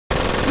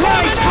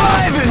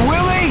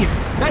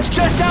That's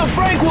just how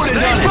Frank would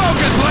have done it! Stay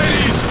focused,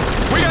 ladies!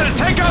 We gotta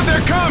take out their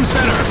comm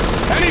center!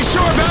 Any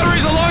shore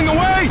batteries along the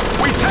way,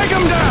 we take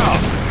them down!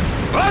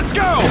 Let's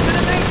go! We're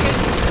gonna make it!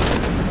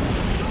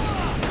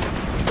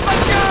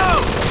 Let's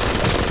go!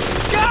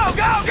 Go,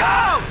 go,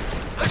 go!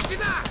 Let's get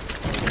out!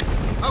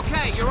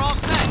 Okay, you're all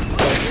set.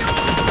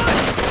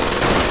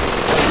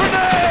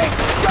 Grenade!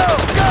 Go,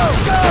 go,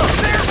 go!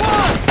 There's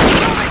one!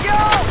 Coming,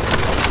 go!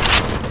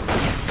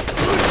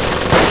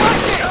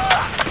 Watch it!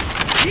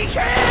 He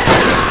can!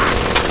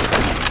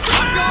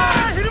 I'm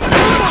going! Hit him with the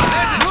one!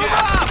 Move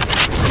up!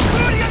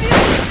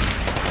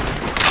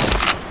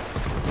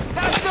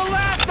 That's the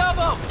last of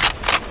them!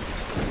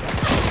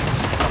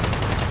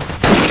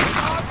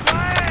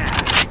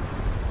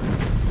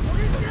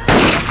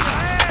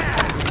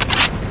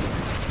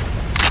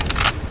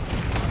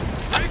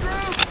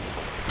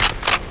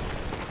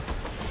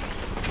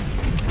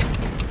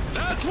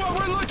 That's what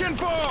we're looking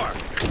for!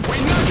 We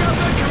knock out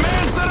that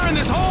command center and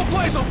this whole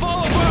place will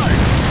fall apart!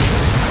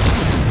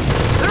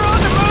 They're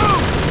on the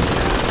move!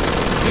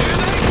 Here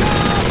they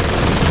come!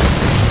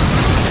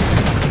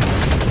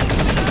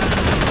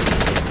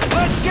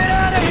 Let's get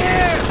out of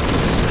here!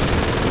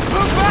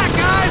 Move back,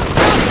 guys!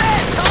 Stop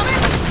there, Tommy!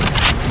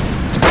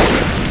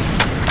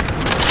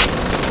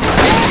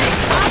 Hey,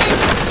 Tommy!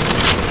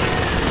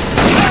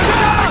 They're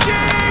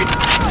charging!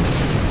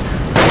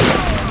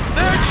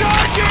 They're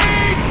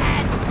charging!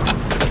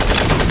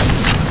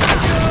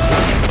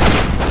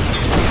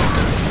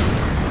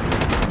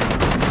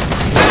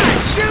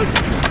 Shoot!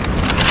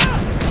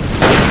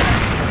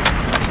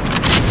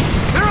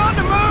 They're on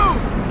the move!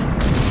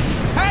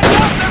 Hands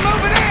up, they're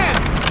moving in!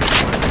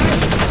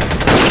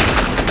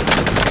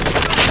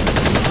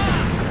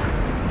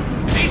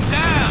 He's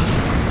down!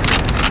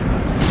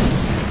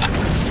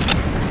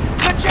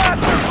 The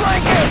Japs are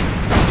flanking!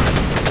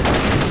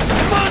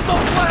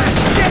 Muzzle flash!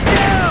 Get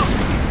down!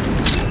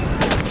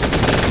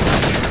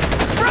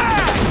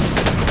 Frag!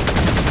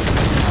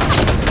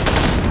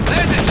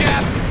 There's a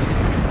Jap!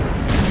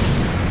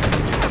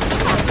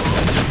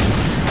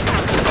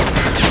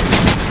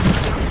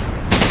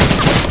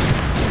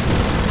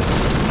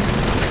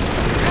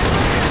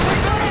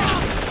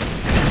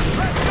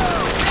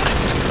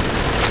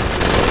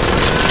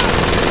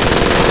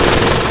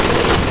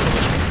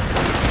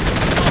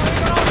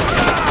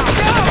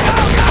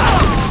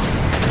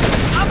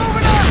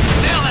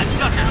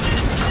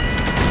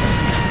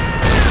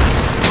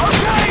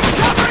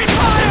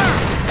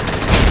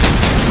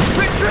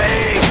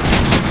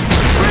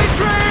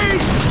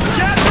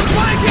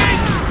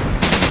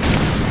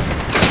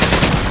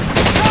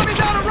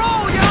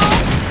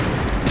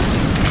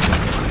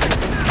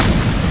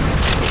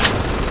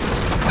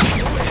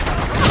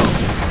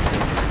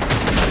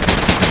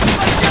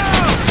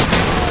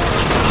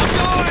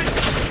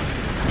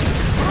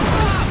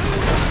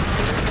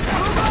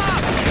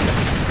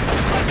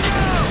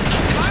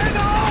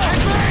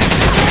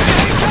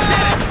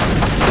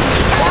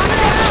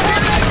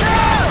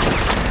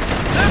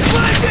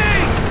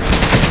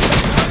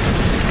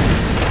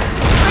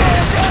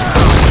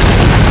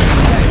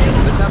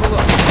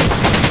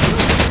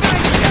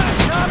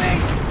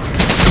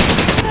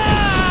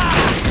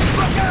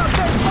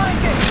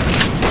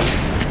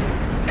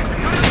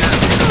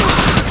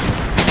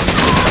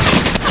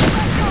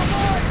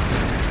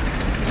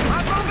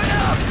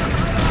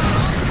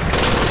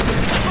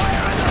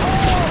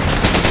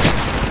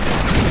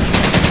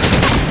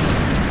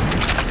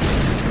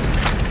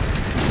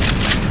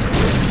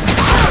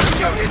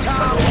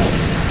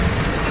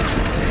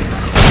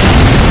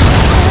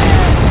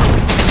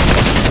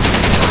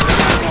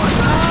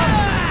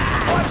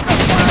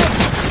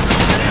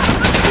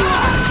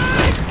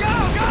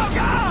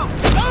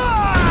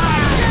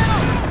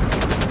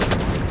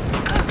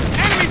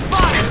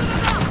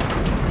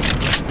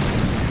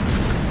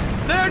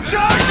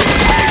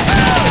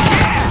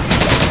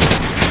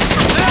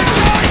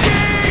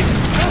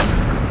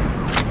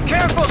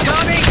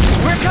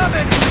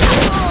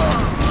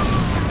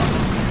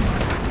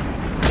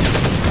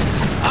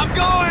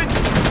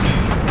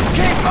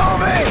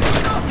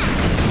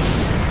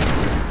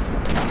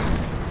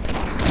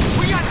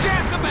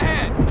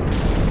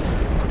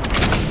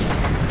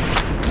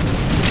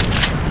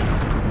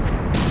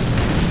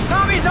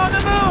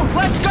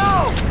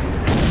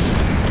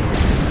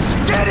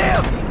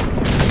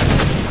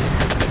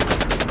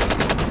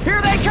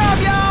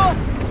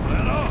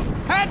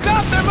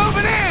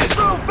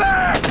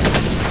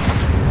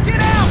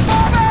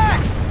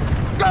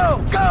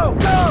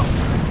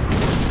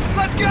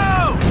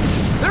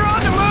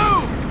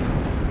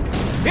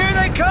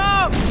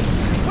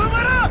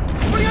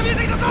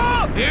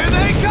 Here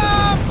they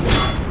come!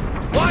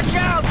 Watch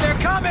out, they're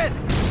coming!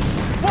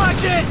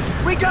 Watch it!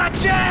 We got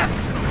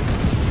Japs!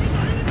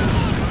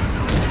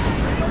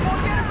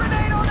 Someone get a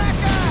grenade on that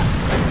guy!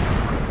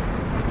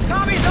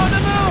 Tommy's on the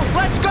move!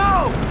 Let's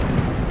go!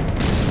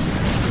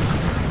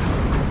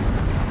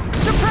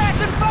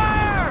 Suppressing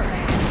fire!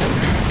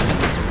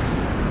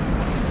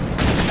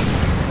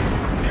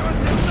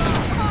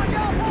 Come on,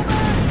 y'all, pull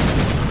back!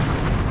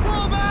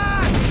 Pull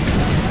back!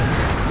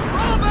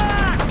 Pull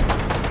back!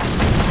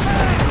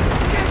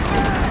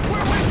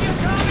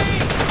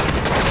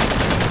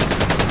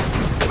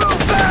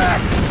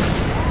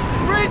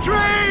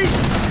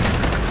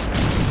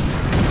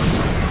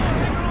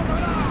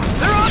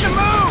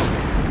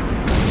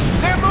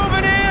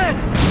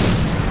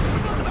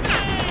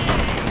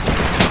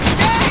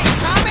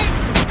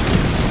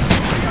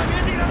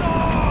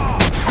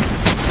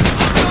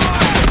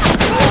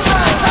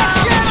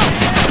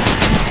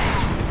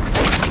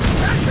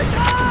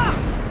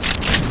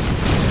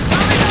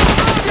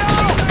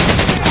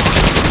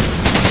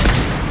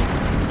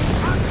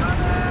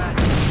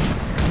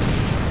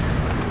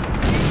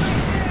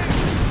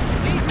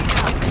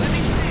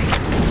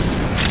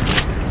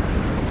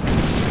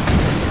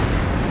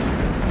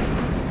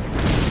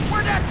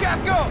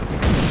 Cap, go!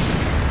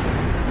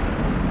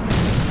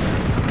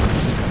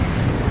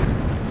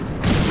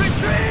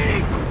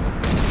 Retreat!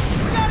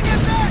 We gotta get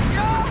back,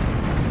 y'all!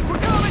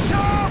 We're coming,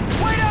 Tom!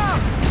 Wait up!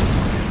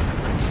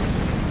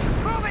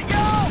 Move it,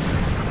 y'all!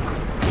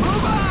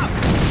 Move up!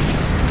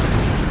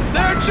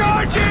 They're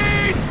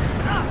charging!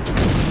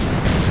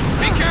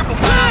 Be careful,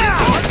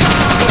 pal!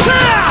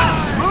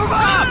 Move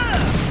up!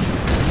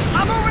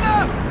 I'm moving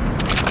up!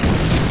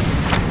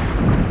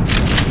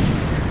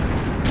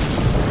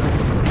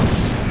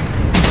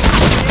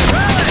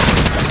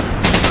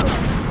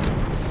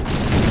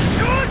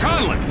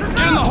 Conlon,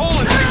 get in the hole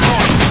and take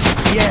point!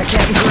 Yeah,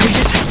 Captain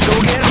Courageous. Go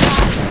get him.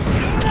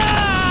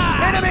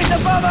 Enemies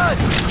above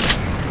us!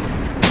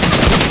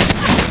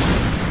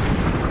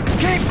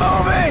 Keep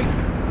moving!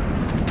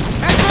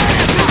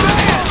 Advance!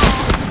 Advance!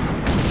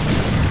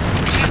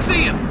 Can't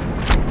see him!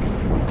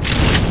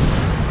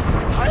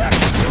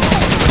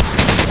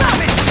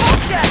 Tommy,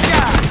 smoke that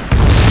guy!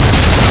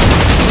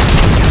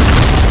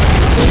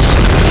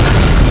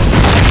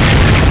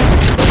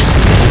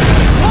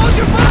 Hold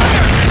your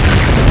fire!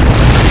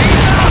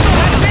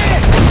 That's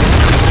it!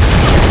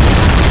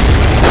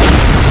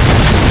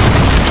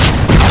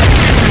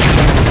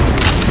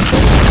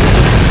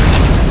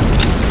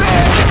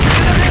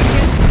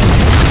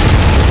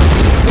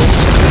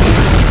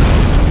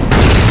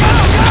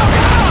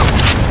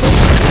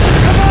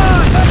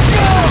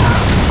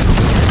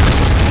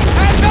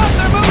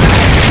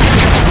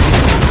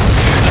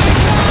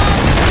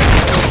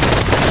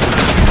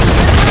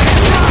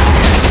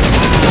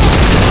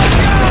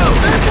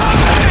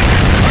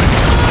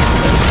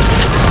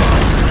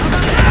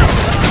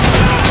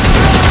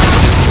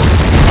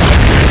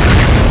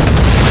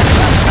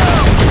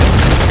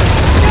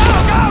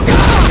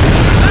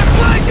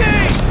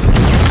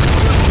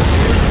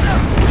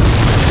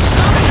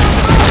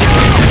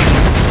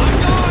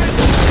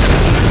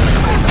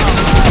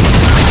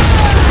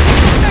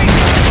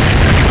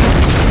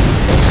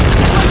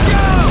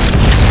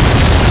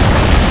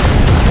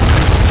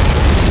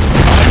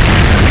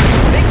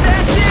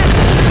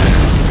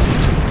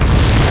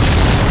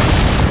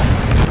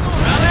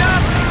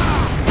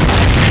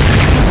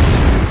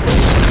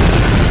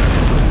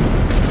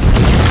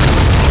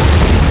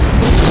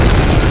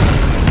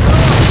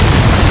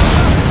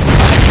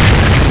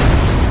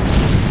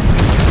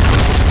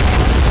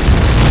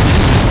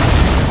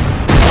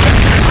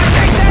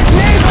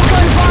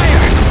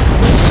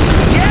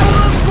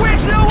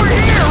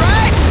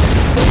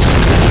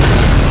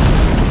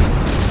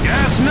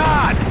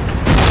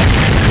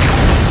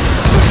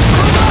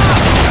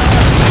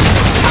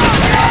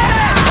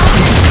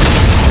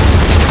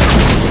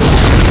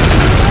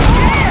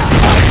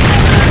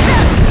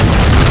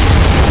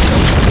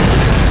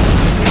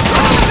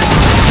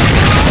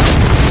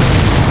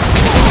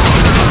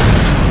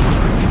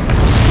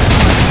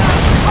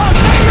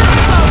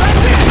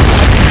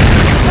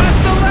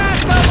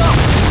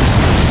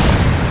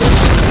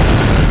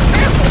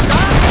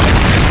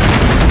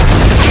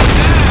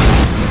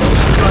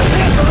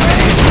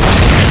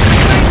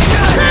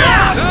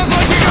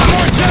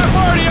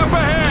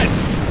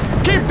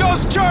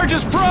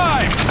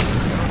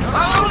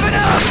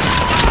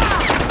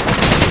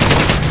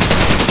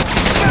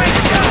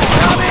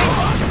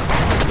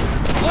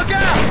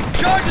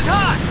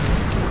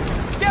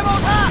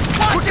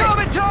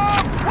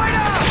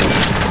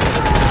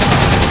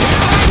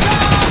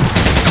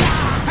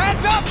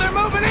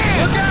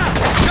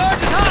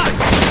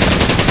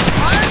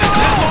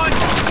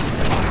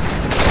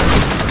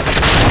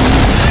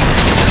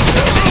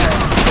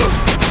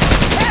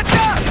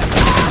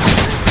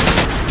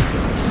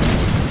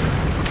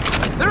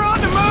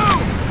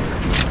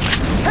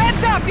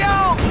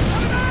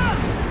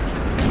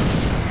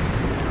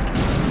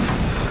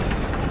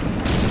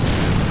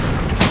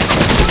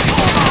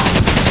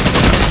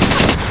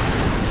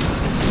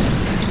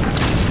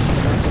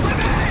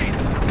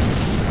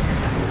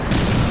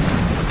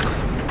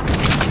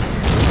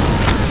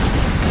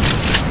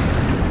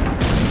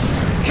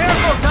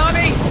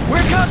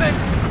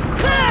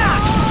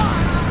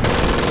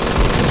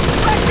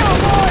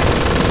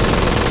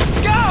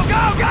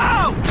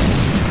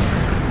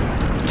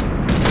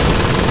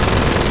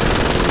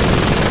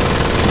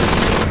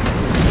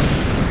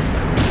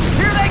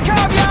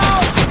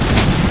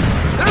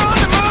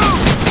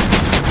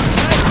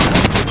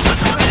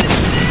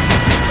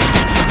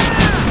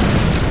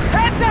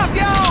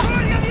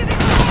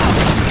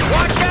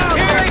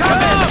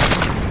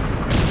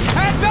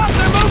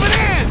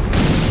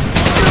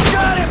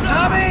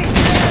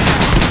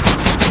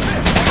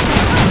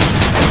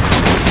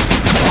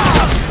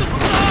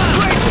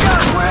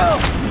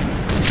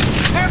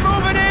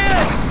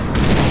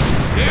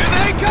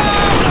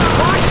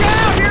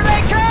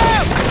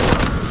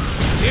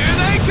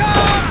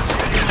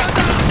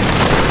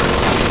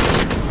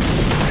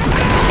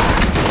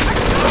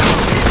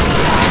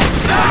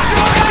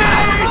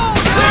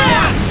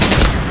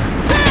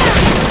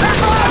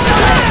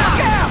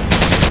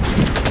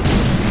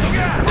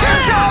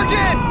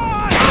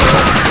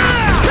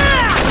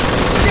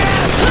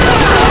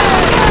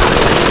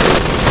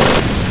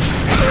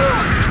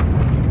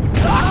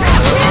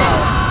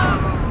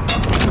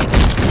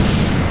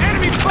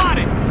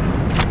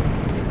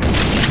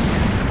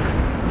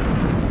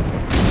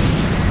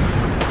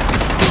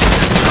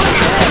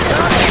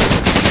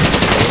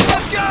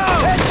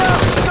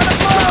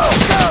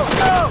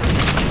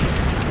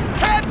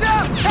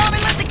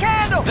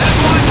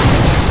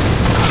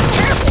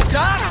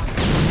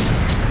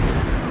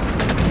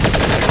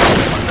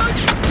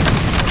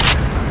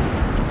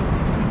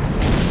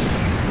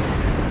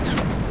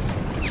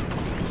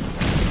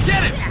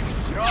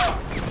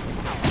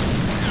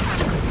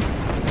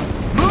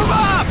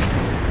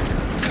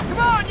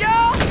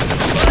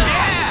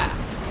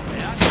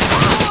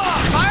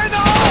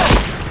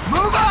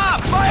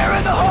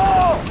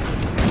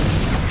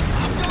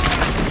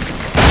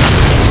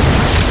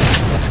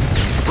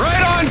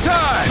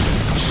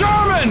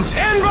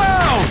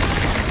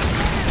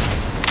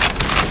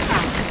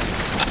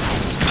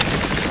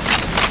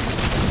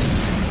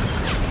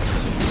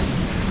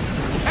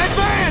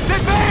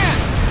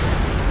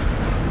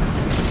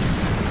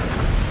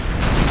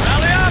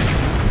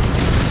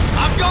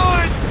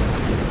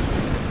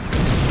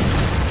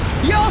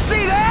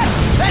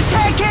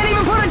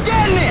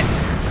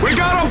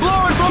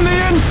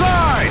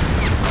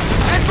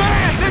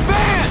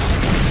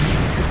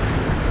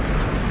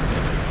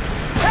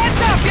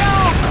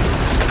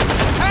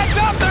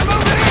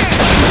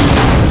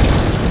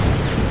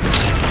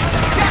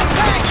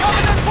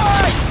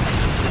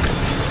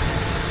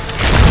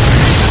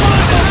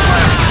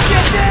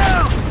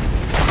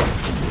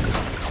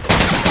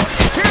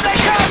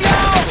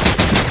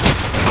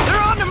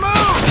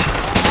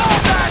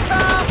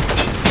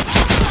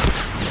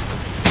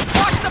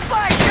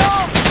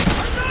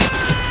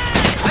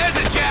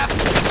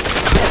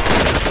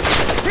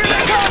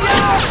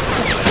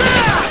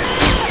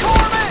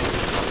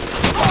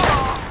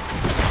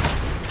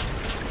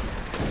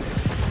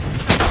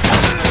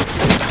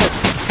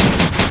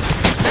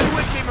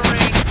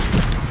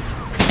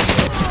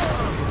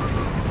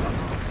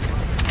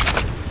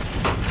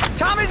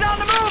 Tommy's on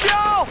the move,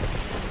 y'all!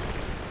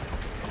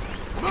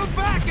 Move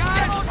back,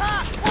 guys! Demo's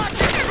hot!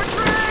 Watch it!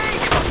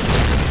 Retreat!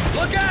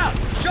 Look out!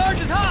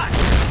 Charge is hot!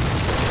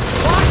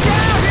 Watch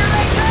out! Here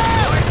they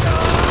come!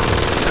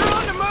 They're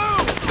on the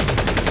move!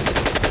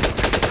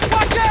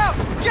 Watch out!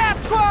 Jap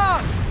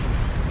squad!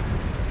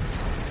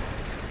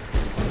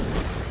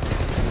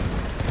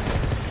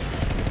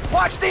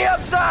 Watch the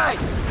upside!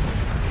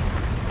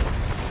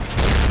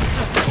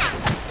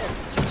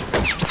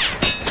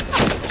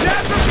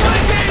 Japs are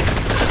flanking!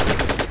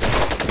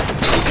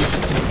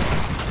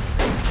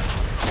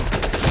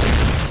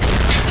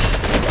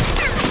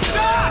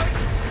 Stop!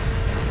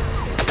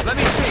 Let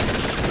me see.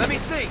 Let me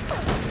see.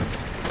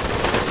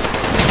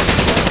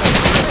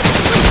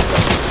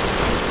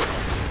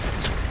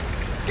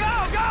 Go,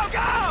 go,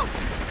 go!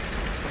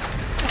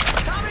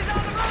 Tommy's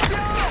on the move,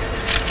 y'all!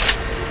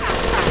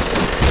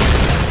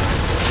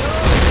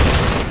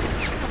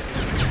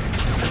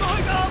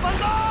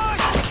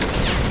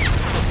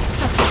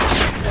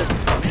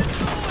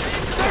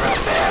 They're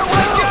up there!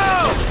 Let's go!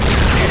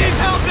 He needs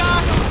help,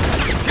 Doc!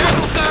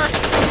 Careful, sir!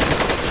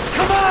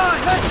 Come on,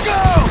 let's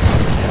go!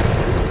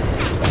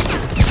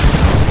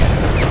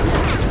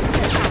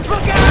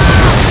 Look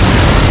out!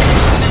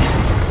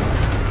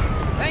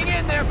 Hang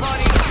in there,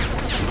 buddy!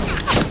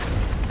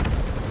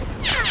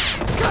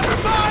 Cover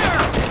fire!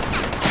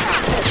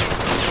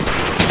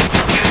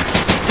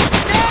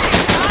 Stay,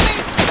 Tommy!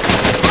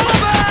 Pull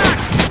back!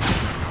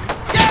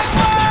 Get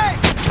away!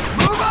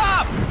 Move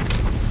up!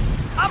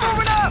 I'm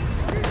moving up!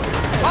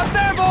 Up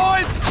there,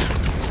 boys!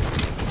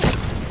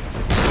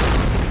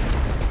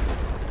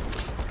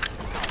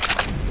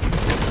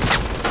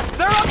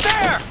 They're up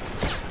there!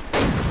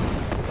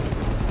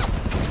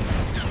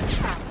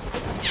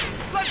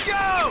 Let's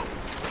go!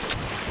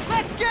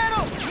 Let's get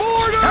them!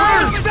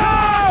 Mortar!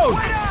 Stone!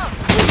 Wait up!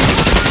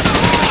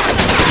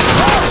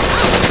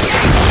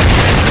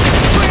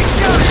 Quick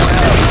shot!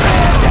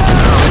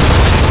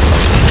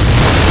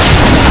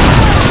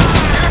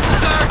 Careful,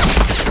 sir!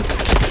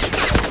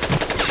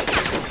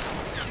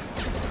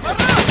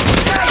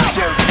 Nice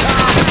shoot,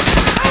 Tom!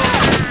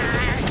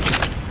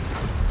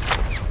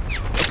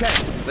 Okay,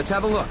 let's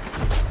have a look.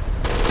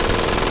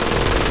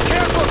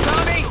 Careful,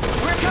 Tommy!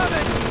 We're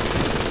coming!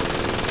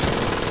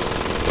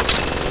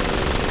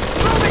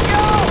 Move it,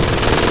 go!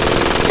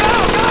 Go,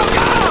 go,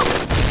 go!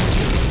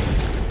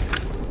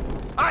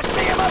 I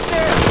see him up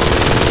there!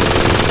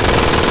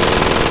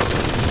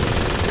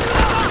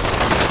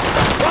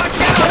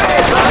 Watch out!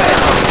 Hey,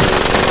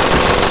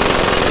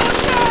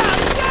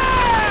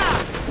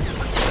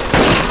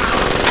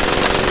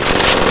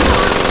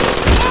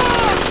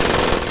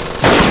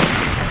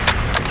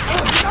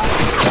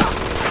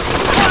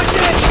 watch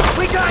it!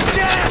 We got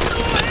jets!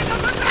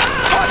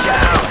 Watch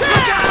out!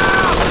 Look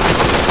out!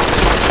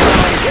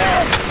 He's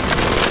hit!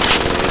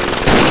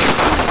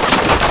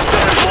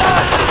 There's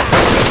one!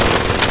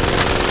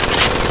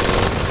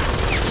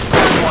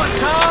 There's one,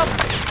 Tom!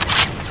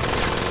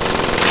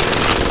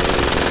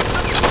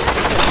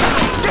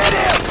 Get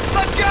him!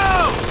 Let's go!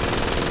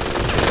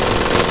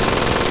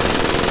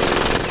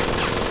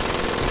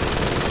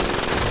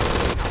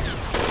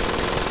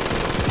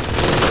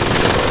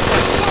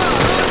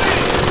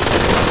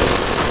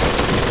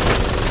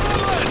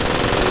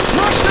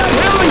 Rush that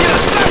hill and get a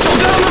satchel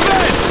down the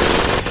vent!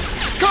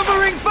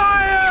 Covering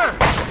fire!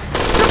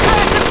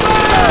 Suppressing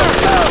fire!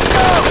 Go,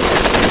 go!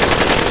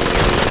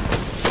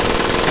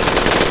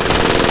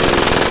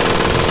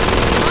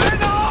 Fire in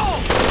the hole!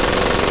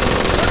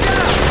 Look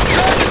out!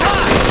 Charge is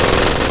hot!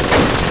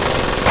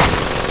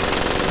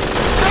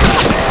 They're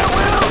up there,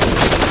 Will!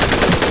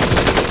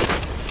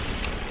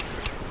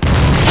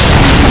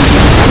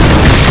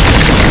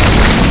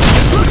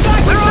 Looks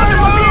like we're starting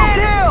on the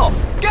anthill!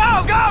 Go,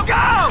 go,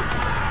 go!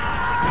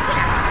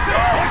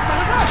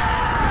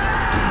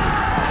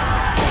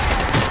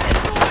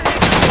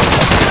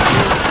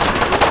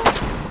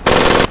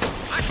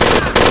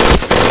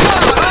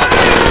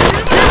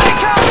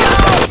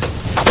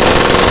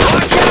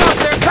 Watch out!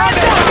 They're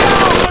coming!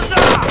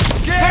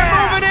 They're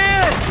moving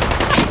in!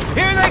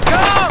 Here they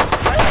come!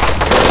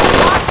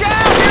 Watch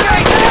out! Here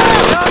they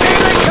come!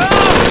 Here they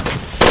come!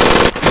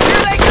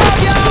 Here they come,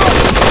 y'all!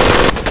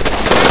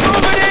 They're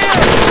moving in!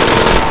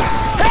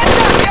 Heads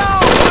up,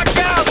 y'all! Watch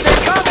out!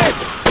 They're coming!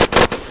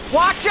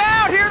 Watch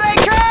out! Here they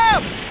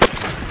come!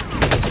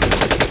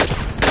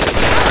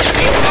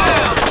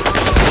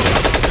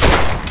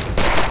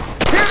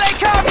 Here they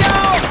come,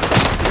 y'all!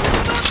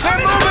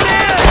 They're moving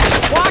in!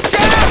 Watch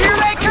out! Here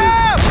they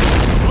come!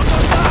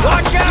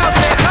 Watch out!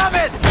 They're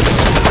coming!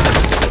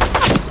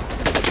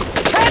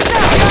 Heads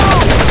up,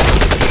 y'all!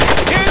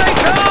 Here they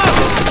come!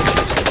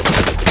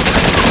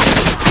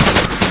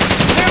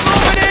 They're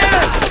moving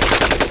in!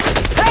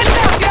 Heads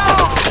up,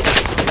 y'all!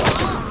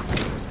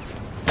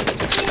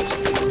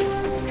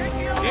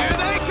 Here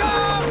they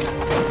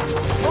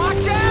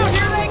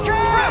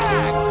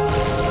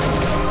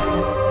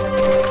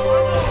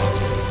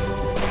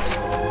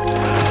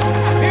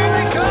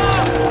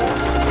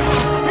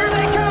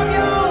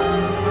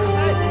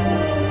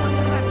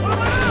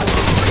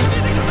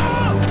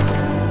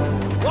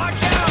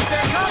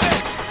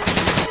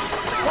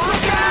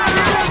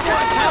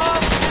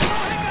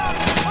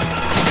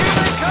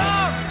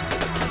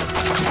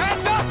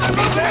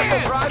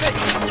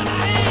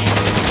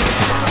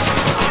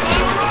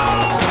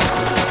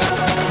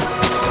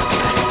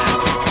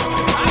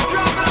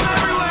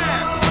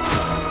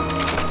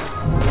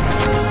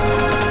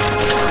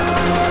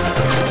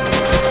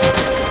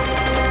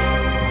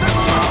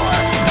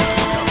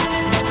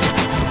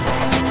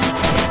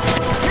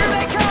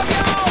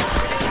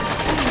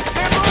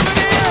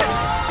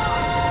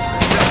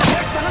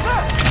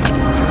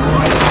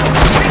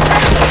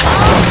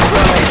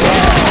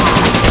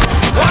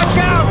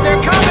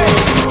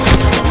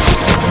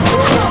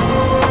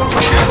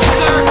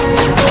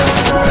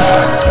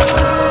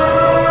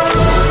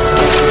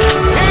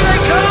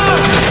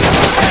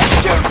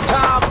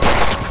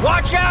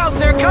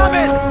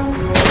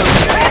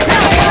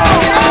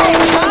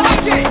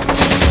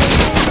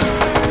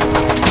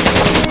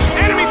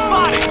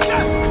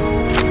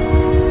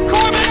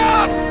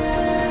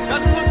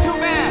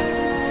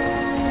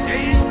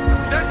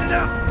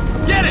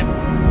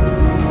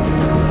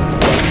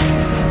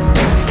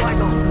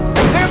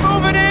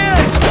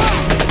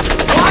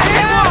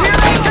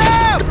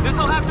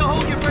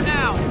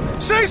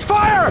Cease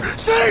fire!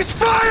 Cease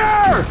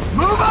fire!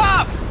 Move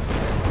up!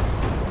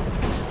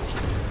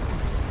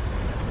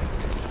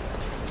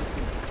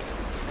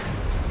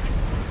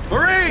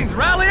 Marines,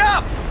 rally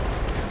up!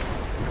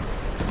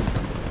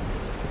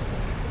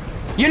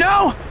 You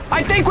know,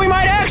 I think we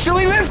might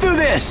actually live through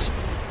this!